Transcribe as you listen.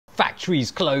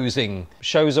factories closing.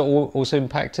 Shows are also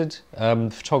impacted.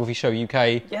 Photography Show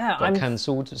UK got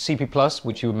cancelled. CP Plus,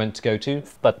 which you were meant to go to.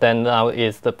 But then now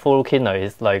is the Photo Killer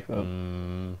is like...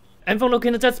 And Photo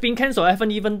Killer just been cancelled. I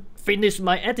haven't even finished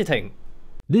my editing.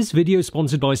 This video is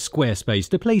sponsored by Squarespace,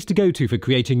 the place to go to for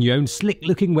creating your own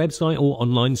slick-looking website or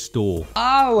online store.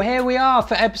 Oh, here we are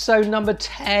for episode number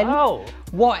 10. Oh.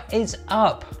 What is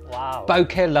up? Wow.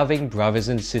 Bokeh-loving brothers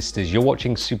and sisters. You're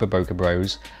watching Super Bokeh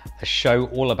Bros, a show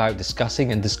all about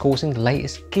discussing and discoursing the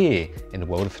latest gear in the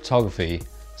world of photography.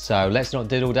 So let's not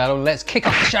diddle-daddle, let's kick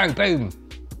off the show, boom.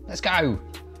 Let's go.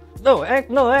 No,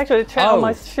 actually, check out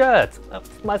my shirt,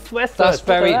 my sweatshirt.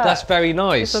 That's very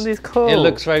nice. Isn't this cool? It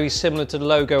looks very similar to the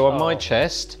logo on my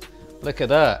chest. Look at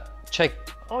that. Check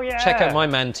out my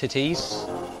man titties.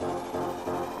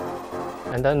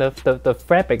 And then the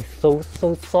fabric is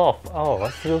so soft. Oh,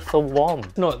 it feels so warm.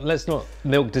 Let's not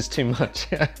milk this too much.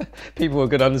 People are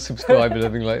gonna unsubscribe and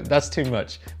everything like that's too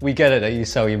much. We get it that you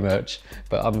sell your merch,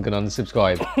 but I'm gonna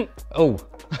unsubscribe. Oh,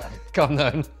 calm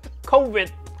down. COVID.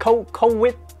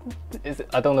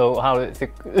 I don't know how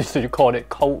should you call it,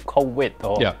 COVID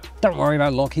or... Yeah. Don't worry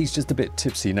about Locke, he's just a bit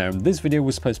tipsy now. This video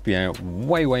was supposed to be out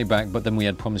way back, but then we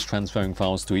had promised transferring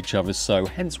files to each other, so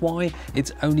hence why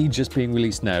it's only just being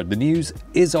released now. The news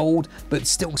is old, but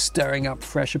still stirring up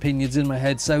fresh opinions in my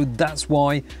head, so that's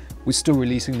why we're still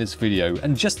releasing this video.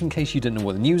 And just in case you didn't know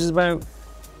what the news is about,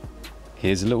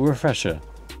 here's a little refresher.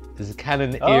 There's a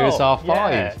Canon EOS R5.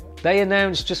 Yeah. They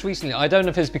announced just recently, I don't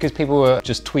know if it's because people were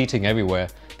just tweeting everywhere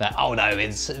that, oh no,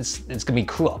 it's gonna be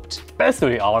cropped.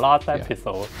 Especially our last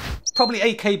episode. Probably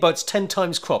 8K, but it's 10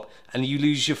 times crop, and you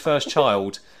lose your first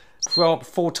child. Crop,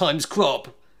 4 times crop.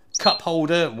 Cup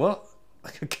holder, what?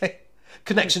 Okay.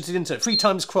 Connection to the internet, 3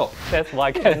 times crop. That's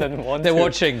why Canon wants They're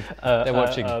watching.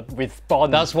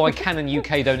 Respond. That's why Canon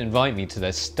UK don't invite me to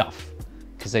their stuff,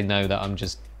 because they know that I'm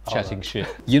just chatting shit.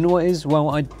 You know what it is? Well,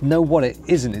 I know what it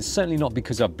isn't. It's certainly not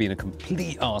because I've been a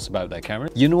complete arse about that camera.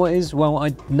 You know what it is? Well,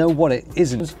 I know what it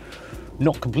isn't.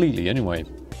 Not completely, anyway.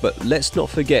 But let's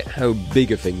not forget how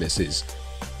big a thing this is.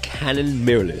 Canon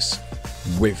mirrorless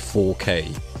with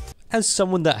 4K. As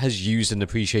someone that has used and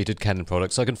appreciated Canon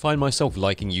products, I can find myself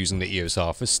liking using the EOS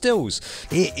R for stills.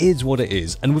 It is what it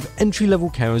is, and with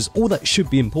entry-level cameras, all that should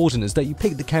be important is that you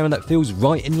pick the camera that feels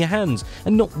right in your hands,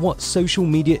 and not what social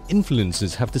media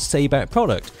influencers have to say about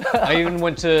product. I even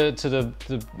went to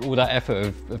all that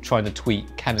effort of trying to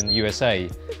tweet Canon USA,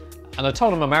 and I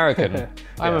told them American.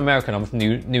 I'm American, I'm from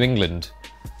New England.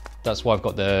 That's why I've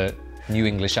got the New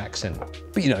English accent.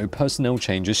 But you know, personnel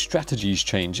changes, strategies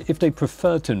change. If they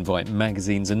prefer to invite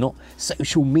magazines and not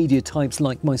social media types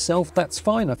like myself, that's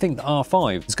fine. I think the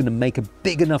R5 is going to make a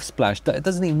big enough splash that it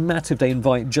doesn't even matter if they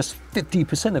invite just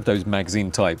 50% of those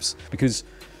magazine types, because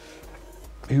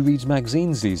who reads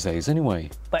magazines these days anyway?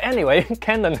 But anyway,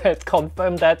 Canon has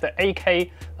confirmed that the 8K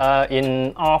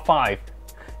in R5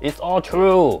 is all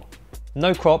true.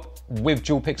 No crop with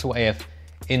dual pixel AF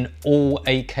in all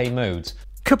 8K modes.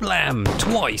 Kablam!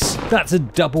 Twice! That's a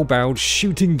double-barreled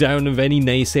shooting down of any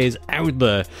naysayers out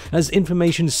there. As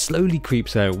information slowly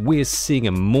creeps out, we're seeing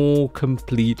a more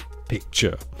complete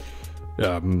picture.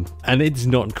 And it's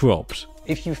not cropped.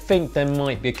 If you think there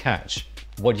might be a catch,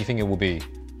 what do you think it will be?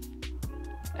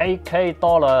 $8K.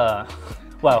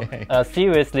 Well,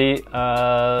 seriously,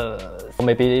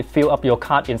 maybe fill up your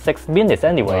card in 6 minutes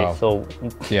anyway, so...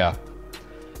 Yeah.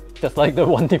 Just like the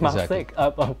 1D Mark 6.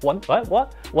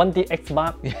 What? 1DX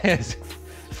Mark? Yes.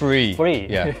 Free.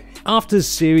 Yeah. After a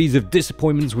series of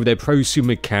disappointments with their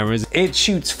prosumer cameras, it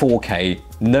shoots 4K,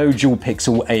 no dual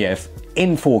pixel AF,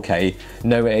 in 4K,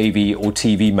 no AV or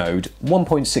TV mode,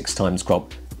 1.6 times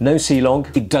crop, no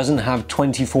C-Log, it doesn't have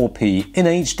 24p in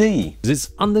HD. It's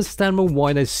understandable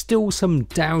why there's still some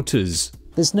doubters.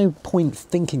 There's no point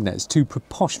thinking that it's too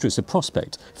preposterous a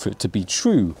prospect for it to be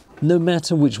true. No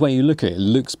matter which way you look at it, it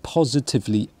looks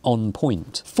positively on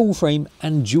point. Full frame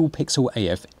and dual pixel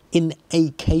AF in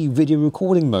 8K video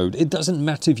recording mode. It doesn't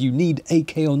matter if you need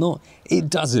 8K or not, it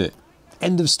does it.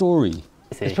 End of story.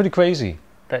 It's pretty crazy.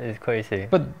 That is crazy.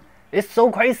 But it's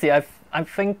so crazy. I'm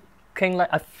thinking like,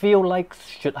 I feel like,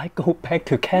 should I go back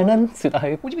to Canon? Should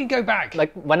I? What do you mean go back?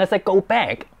 Like when I say go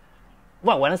back,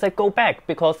 well, when I say go back,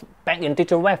 because back in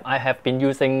digital web, I have been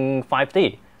using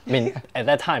 5D. I mean, at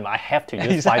that time, I have to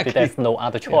use 5D, there's no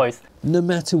other choice. No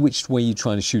matter which way you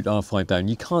try to shoot R5 down,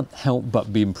 you can't help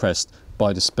but be impressed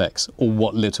by the specs, or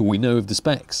what little we know of the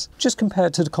specs. Just compare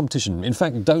it to the competition. In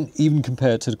fact, don't even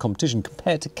compare it to the competition,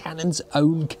 compare it to Canon's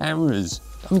own cameras.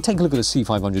 I mean, take a look at the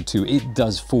C500 II. It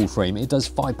does full frame, it does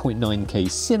 5.9K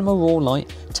cinema raw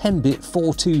light, 10-bit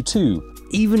 422.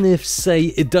 Even if, say,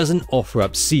 it doesn't offer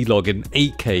up C-Log in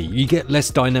 8K, you get less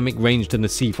dynamic range than the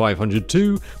C500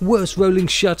 II, worse rolling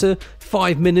shutter,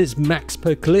 5 minutes max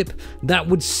per clip, that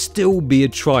would still be a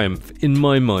triumph in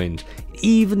my mind.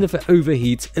 Even if it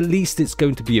overheats, at least it's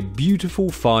going to be a beautiful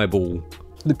fireball.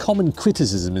 The common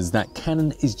criticism is that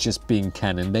Canon is just being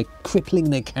Canon. They're crippling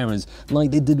their cameras like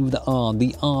they did with the R,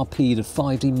 the RP, the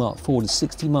 5D Mark IV, the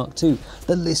 60 Mark II.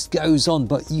 The list goes on,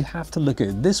 but you have to look at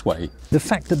it this way. The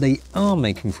fact that they are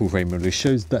making full frame mirrors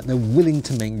shows that they're willing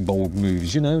to make bold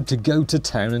moves, you know, to go to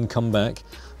town and come back,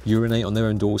 urinate on their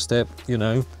own doorstep, you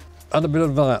know. And a bit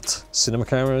of that. Cinema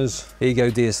cameras, here you go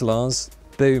DSLRs,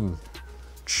 boom.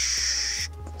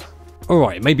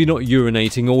 Alright, maybe not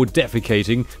urinating or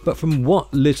defecating, but from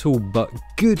what little but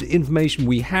good information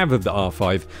we have of the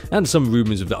R5 and some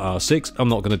rumours of the R6, I'm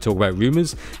not going to talk about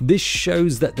rumours, this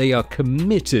shows that they are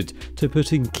committed to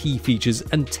putting key features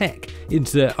and tech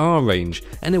into their R range,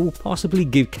 and it will possibly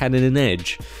give Canon an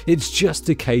edge. It's just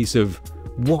a case of,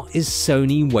 what is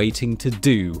Sony waiting to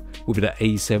do with the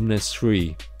A7S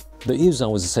III? The EOS R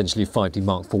was essentially a 5D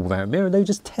Mark IV without a mirror. They were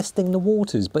just testing the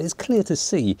waters, but it's clear to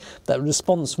see that the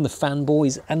response from the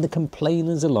fanboys and the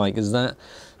complainers alike is that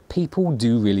people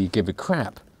do really give a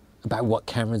crap about what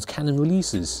cameras Canon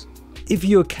releases. If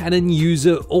you're a Canon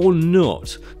user or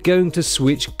not, going to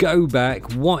switch, go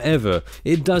back, whatever,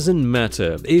 it doesn't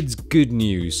matter, it's good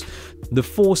news. The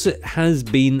faucet has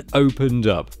been opened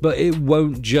up, but it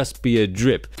won't just be a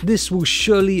drip. This will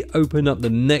surely open up the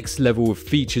next level of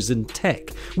features and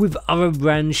tech, with other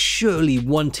brands surely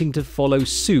wanting to follow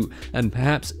suit and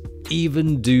perhaps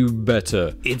even do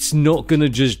better. It's not gonna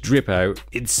just drip out,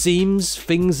 it seems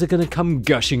things are gonna come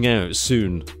gushing out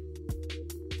soon.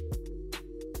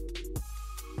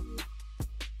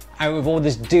 Out of all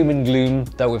this doom and gloom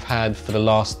that we've had for the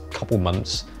last couple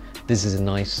months, this is a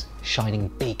nice shining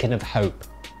beacon of hope.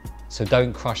 So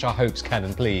don't crush our hopes,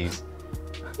 Canon, please.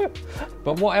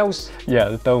 But what else?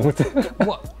 Yeah, don't.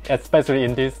 What? Especially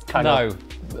in this kind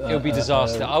of... No, it would be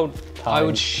disaster. I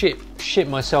would shit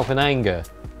myself in anger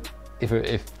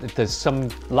if there's some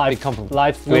live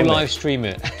stream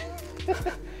it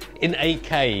in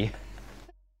 8K.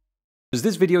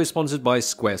 This video is sponsored by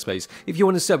Squarespace. If you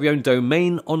want to set up your own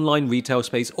domain, online retail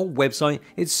space or website,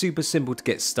 it's super simple to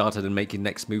get started and make your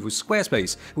next move with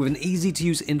Squarespace. With an easy to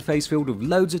use interface filled with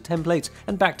loads of templates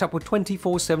and backed up with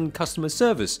 24/7 customer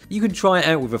service. You can try it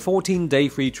out with a 14-day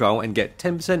free trial and get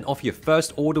 10% off your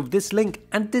first order with this link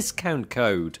and discount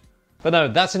code. But no,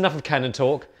 that's enough of Canon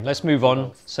talk. Let's move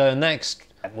on. So next,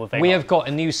 we have got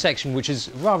a new section which is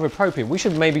rather appropriate. We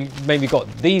should maybe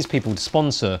got these people to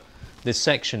sponsor this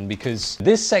section, because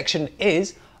this section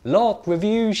is Lock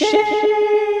Review Shit.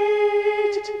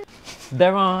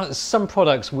 There are some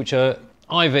products which are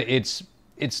either it's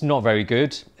not very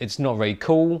good, it's not very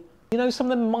cool. You know,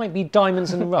 some of them might be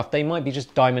diamonds in the rough. They might be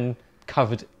just diamond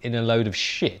covered in a load of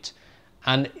shit.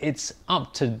 And it's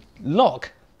up to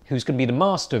Locke, who's going to be the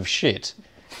master of shit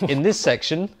in this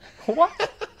section.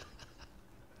 What?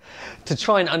 To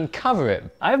try and uncover it.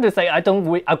 I have to say, I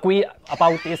don't agree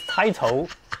about this title.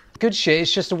 Good shit,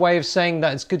 it's just a way of saying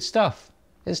that it's good stuff.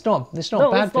 It's not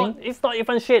a bad thing. It's not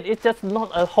even shit. It's just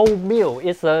not a whole meal.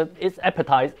 It's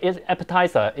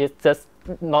appetizer. It's just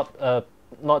not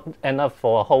enough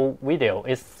for a whole video.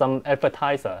 It's some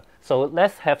appetizer. So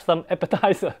let's have some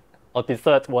appetizer or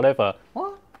dessert, whatever.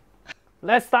 What?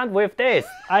 Let's start with this.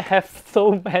 I have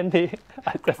so many.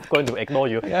 I'm just going to ignore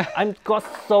you. Yeah. I've got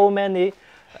so many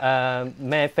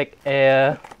Mavic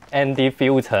Air ND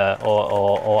filter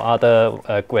or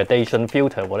other gradation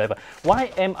filter, whatever. Why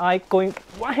am I going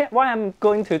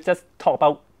to just talk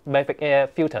about Mavic Air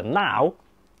filter now?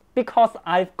 Because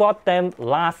I've got them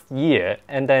last year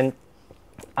and then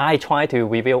I tried to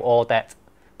review all that,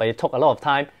 but it took a lot of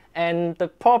time. And the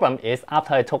problem is,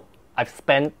 after I've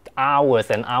spent hours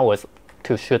and hours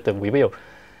to shoot the review,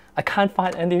 I can't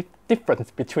find any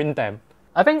difference between them.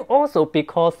 I think also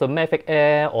because the Mavic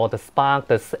Air or the Spark,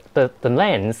 the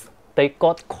lens, they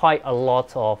got quite a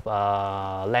lot of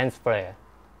lens flare.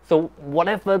 So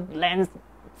whatever lens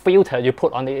filter you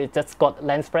put on it, it just got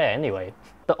lens flare anyway.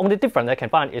 The only difference I can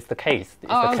find is the case, the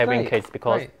carrying case,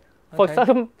 because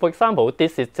for example,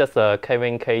 this is just a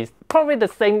carrying case, probably the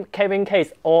same carrying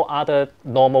case all other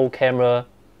normal camera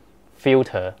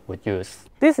filter would use.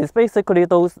 This is basically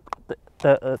those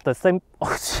the same.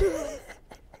 Oh shit.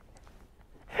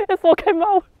 It all came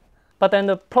out. But then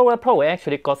the Pro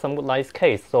actually got some nice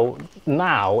case. So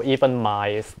now even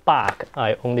my Spark,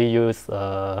 I only use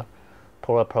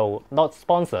Pro, not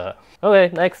sponsor.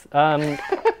 Okay, next.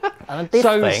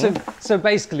 So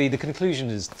basically, the conclusion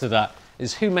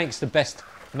is who makes the best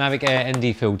Mavic Air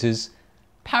ND filters?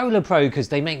 Polar Pro because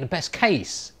they make the best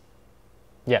case.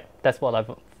 Yeah, that's what I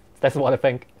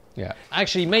think. Yeah.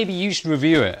 Actually, maybe you should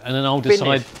review it, and then I'll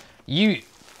decide.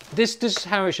 This is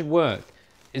how it should work.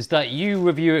 Is that you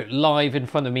review it live in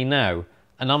front of me now,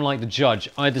 and I'm like the judge.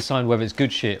 I decide whether it's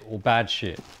good shit or bad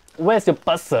shit. Where's your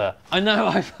buzzer? I know.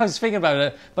 I was thinking about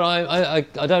it, but I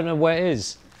don't know where it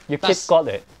is. Your kid got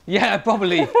it. Yeah,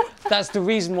 probably. That's the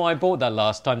reason why I bought that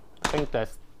last time. I think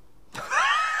that's.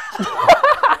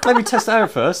 Let me test it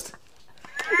out first.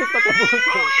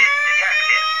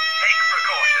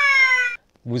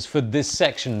 Was for this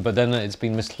section, but then it's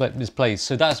been misplaced.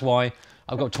 So that's why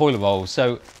I've got toilet roll.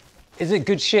 So is it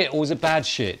good shit or is it bad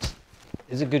shit?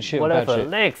 Is it good shit or bad shit?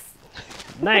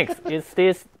 Next is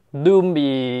this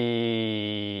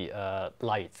Lumi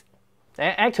light.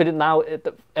 Actually now,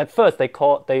 at first they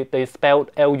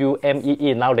spelled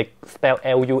Lumee, now they spell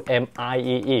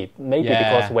Lumiee. Maybe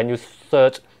because when you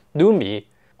search Lumi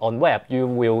on web, you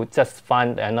will just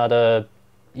find another.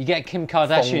 You get Kim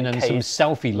Kardashian and some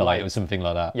selfie light or something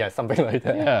like that. Yeah, something like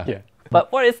that. Yeah.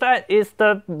 But what is that? It's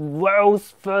the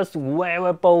world's first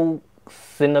wearable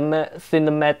cinema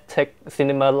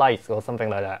lights or something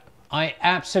like that. I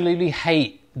absolutely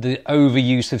hate the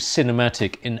overuse of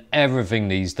cinematic in everything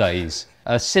these days.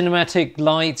 Cinematic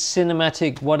lights,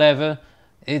 cinematic whatever.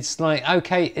 It's like,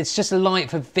 okay, it's just a light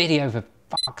for video, for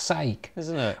fuck's sake,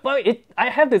 isn't it? Well, I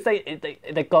have to say,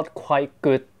 they got quite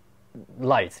good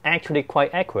lights, actually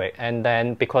quite accurate. And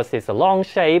then because it's a long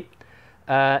shape,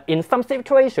 in some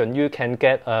situation you can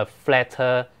get a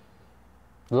flatter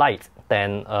light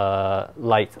than a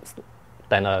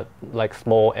like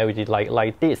small LED light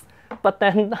like this. But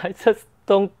then I just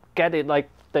don't get it. Like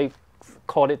they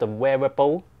call it a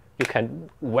wearable. You can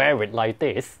wear it like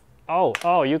this.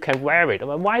 Oh, you can wear it.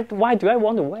 Why do I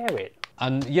want to wear it?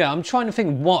 And yeah, I'm trying to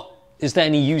think, is there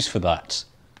any use for that?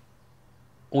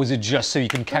 Or is it just so you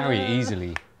can carry it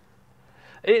easily?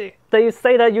 They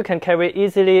say that you can carry it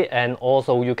easily, and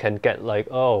also you can get like,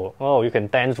 you can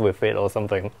dance with it or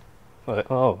something.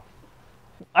 Oh.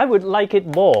 I would like it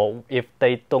more if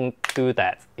they don't do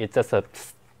that. It's just a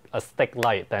stick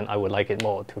light, then I would like it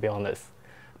more, to be honest.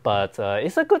 But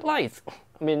it's a good light.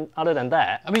 I mean, other than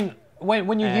that. I mean,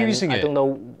 when you're using it. I don't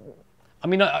know. I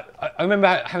mean, I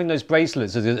remember having those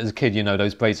bracelets as a kid, you know,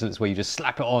 those bracelets where you just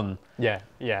slap it on. Yeah.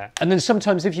 And then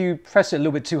sometimes if you press it a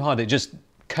little bit too hard, it just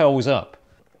curls up.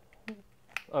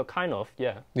 Kind of,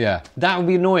 yeah. Yeah, that would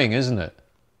be annoying, isn't it?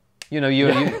 You know,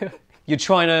 you're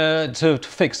trying to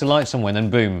fix the light somewhere, and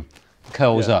then boom,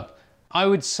 curls up. I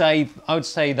would say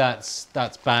that's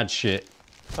bad shit.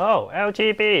 Oh,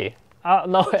 LGB.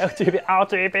 No, LGB,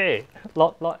 RGB.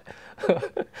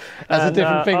 That's a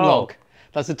different thing, Locke.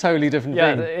 That's a totally different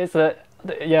thing.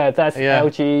 That's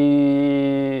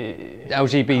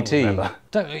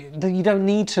LGBT. You don't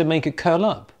need to make it curl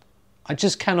up. I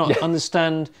just cannot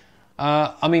understand.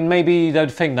 I mean, maybe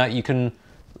they'd think that you can,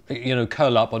 you know,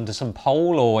 curl up onto some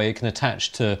pole, or it can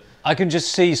attach to. I can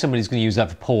just see somebody's going to use that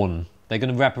for porn. They're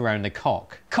going to wrap around their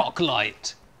cock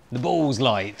light, the balls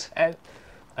light.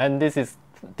 And this is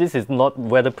not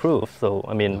weatherproof. So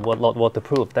I mean, what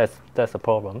waterproof? That's a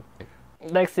problem.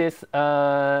 Next is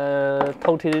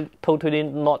totally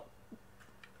not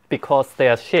because they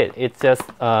are shit. It's just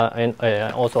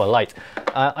also a light.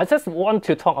 I just want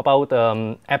to talk about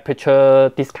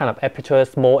aperture, this kind of aperture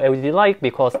small LED light,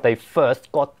 because they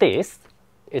first got this.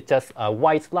 It's just a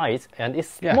white light and it's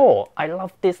small. I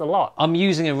love this a lot. I'm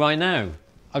using it right now.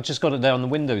 I've just got it there on the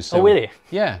windowsill. Oh really?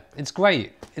 Yeah, it's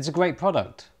great. It's a great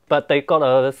product. But they got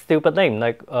a stupid name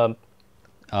like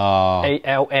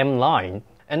ALM line.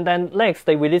 And then next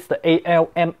they released the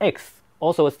ALMX,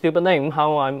 also a stupid name.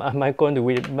 How am I going to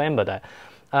remember that?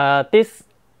 This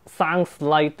sounds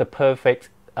like the perfect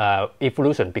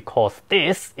evolution, because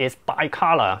this is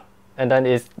bicolor, and then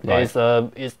it's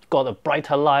got a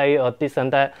brighter light or this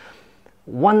and that.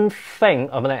 One thing,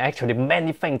 I mean, actually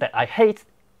many things that I hate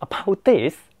about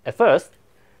this. At first,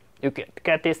 you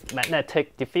get this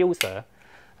magnetic diffuser.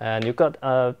 And you got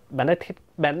a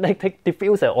magnetic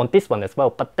diffuser on this one as well,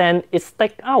 but then it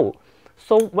sticks out.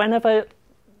 So whenever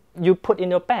you put in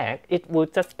your bag, it will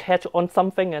just catch on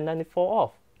something and then it fall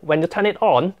off. When you turn it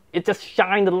on, it just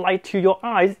shines the light to your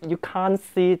eyes. You can't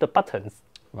see the buttons.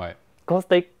 Right. Because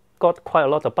they got quite a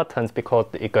lot of buttons because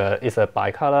it's a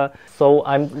bicolor. So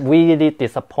I'm really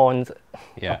disappointed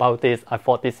about this. I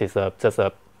thought this is just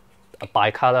a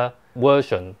bicolor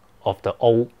version of the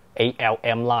old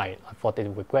ALM line. I thought it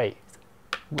would be great.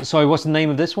 Sorry, what's the name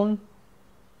of this one?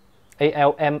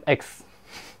 ALMX.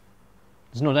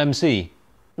 It's not MC.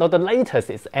 No, the latest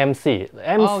is MC. The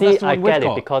MC, I get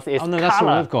it because it's that's the one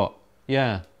color. we've got.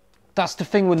 Yeah. That's the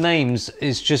thing with names.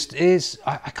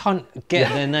 I can't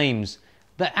get their names.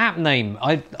 The app name.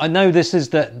 I know this is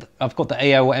that I've got the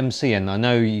ALMC, and I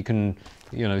know you can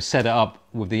set it up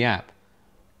with the app.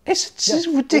 It's just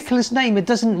a ridiculous name. It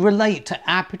doesn't relate to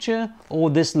aperture or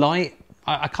this light.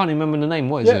 I can't remember the name.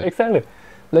 What is it? Yeah, exactly.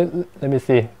 Let me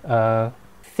see.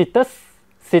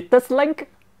 Citus Link.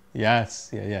 Yes.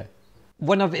 Yeah.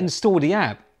 When I've installed the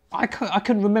app, I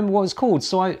couldn't remember what it was called.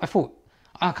 So I thought,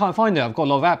 I can't find it. I've got a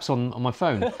lot of apps on my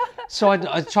phone. So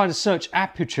I tried to search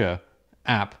aperture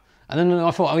app. And then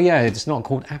I thought, oh yeah, it's not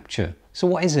called aperture. So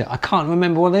what is it? I can't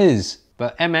remember what it is.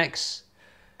 But MX,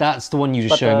 that's the one you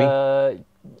just showed me.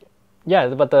 Yeah,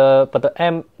 but the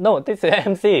M, no, this is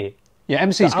MC. Yeah,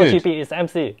 MC is good. RGB is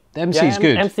MC. The MC is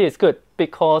good. MC is good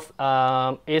because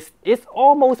it's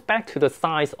almost back to the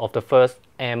size of the first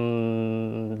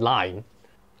M line,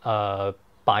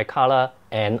 bicolor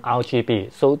and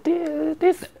RGB. So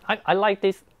this I like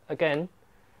this again.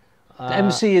 The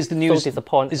MC is the newest. So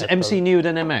disappointed. Is MC newer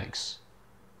than MX?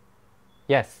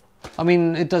 Yes. I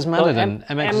mean, it does matter then.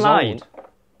 MX is old.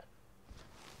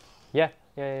 Yeah.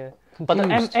 But the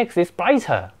MX is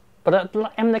brighter. But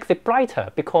the MX is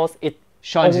brighter because it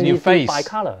shines in your face.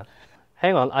 Bicolor.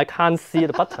 Hang on, I can't see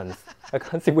the buttons. I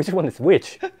can't see which one is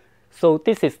which. So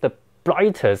this is the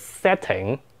brightest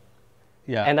setting.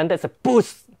 Yeah. And then there's a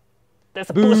boost. There's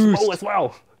a boost mode as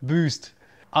well. Boost.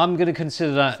 I'm going to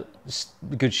consider that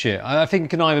good shit. I think it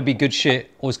can either be good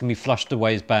shit or it's going to be flushed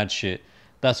away as bad shit.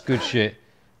 That's good shit.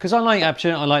 Because I like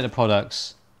Aperture, I like the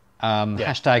products.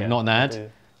 Hashtag not an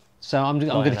ad. So I'm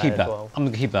going to keep that. Well. I'm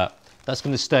going to keep that. That's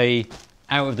going to stay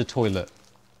out of the toilet.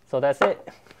 So that's it.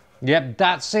 Yep,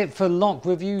 that's it for lock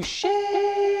review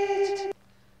shit.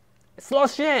 It's not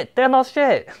shit. They're not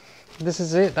shit. This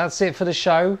is it. That's it for the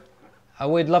show. I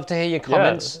would love to hear your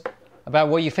comments about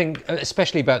what you think,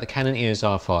 especially about the Canon EOS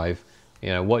R5.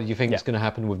 What do you think is going to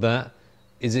happen with that?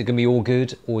 Is it going to be all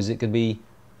good, or is it going to be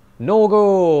no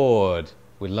good?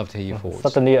 We'd love to hear your thoughts.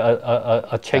 Suddenly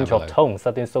a change of tone,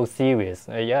 something so serious.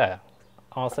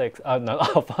 R6, no,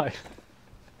 R5.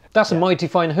 That's a mighty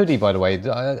fine hoodie, by the way.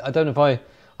 I don't know if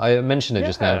I mentioned it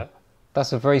just now.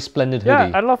 That's a very splendid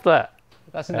hoodie. Yeah, I love that.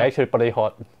 That's actually pretty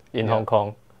hot in Hong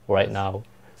Kong right now.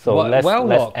 So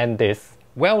let's end this.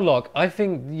 Well, Locke, I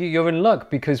think you're in luck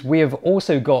because we have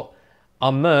also got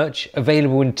our merch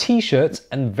available in t-shirts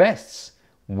and vests,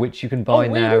 which you can buy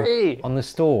now on the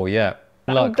store. Yeah.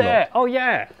 Luck, there. Oh,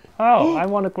 yeah. Oh, I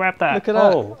want to grab that. Look at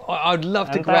that. I'd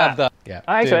love to grab that. Yeah.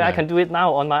 Actually, I can do it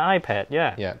now on my iPad.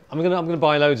 Yeah. Yeah. I'm gonna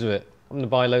buy loads of it. I'm gonna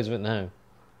buy loads of it now.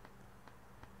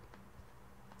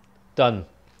 Done.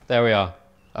 There we are.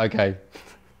 Okay.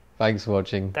 Thanks for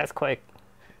watching. That's quick.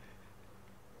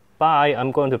 Bye.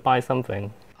 I'm going to buy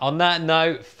something. On that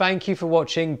note, thank you for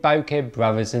watching, Bokeh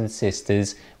brothers and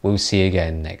sisters. We'll see you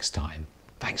again next time.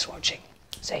 Thanks for watching.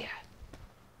 See ya.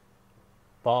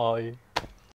 Bye.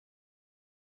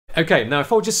 Okay, now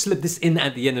if I'll just slip this in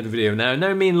at the end of the video. Now, I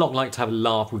know me and Locke like to have a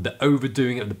laugh with the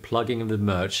overdoing of the plugging of the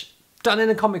merch. Done in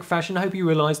a comic fashion, I hope you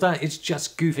realise that. It's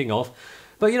just goofing off.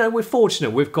 But we're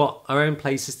fortunate. We've got our own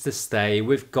places to stay.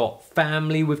 We've got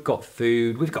family, we've got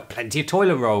food, we've got plenty of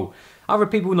toilet roll. Other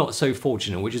people not so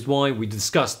fortunate, which is why we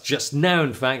discussed just now,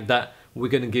 in fact, that we're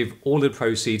going to give all the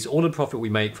proceeds, all the profit we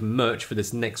make from merch for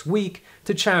this next week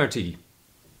to charity.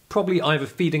 Probably either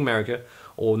Feeding America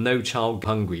or No Child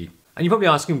Hungry. And you're probably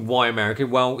asking, why America?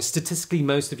 Well, statistically,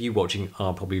 most of you watching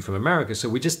are probably from America, so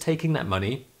we're just taking that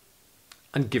money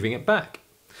and giving it back.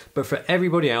 But for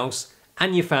everybody else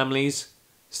and your families,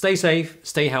 stay safe,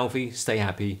 stay healthy, stay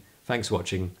happy. Thanks for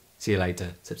watching. See you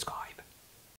later. Subscribe.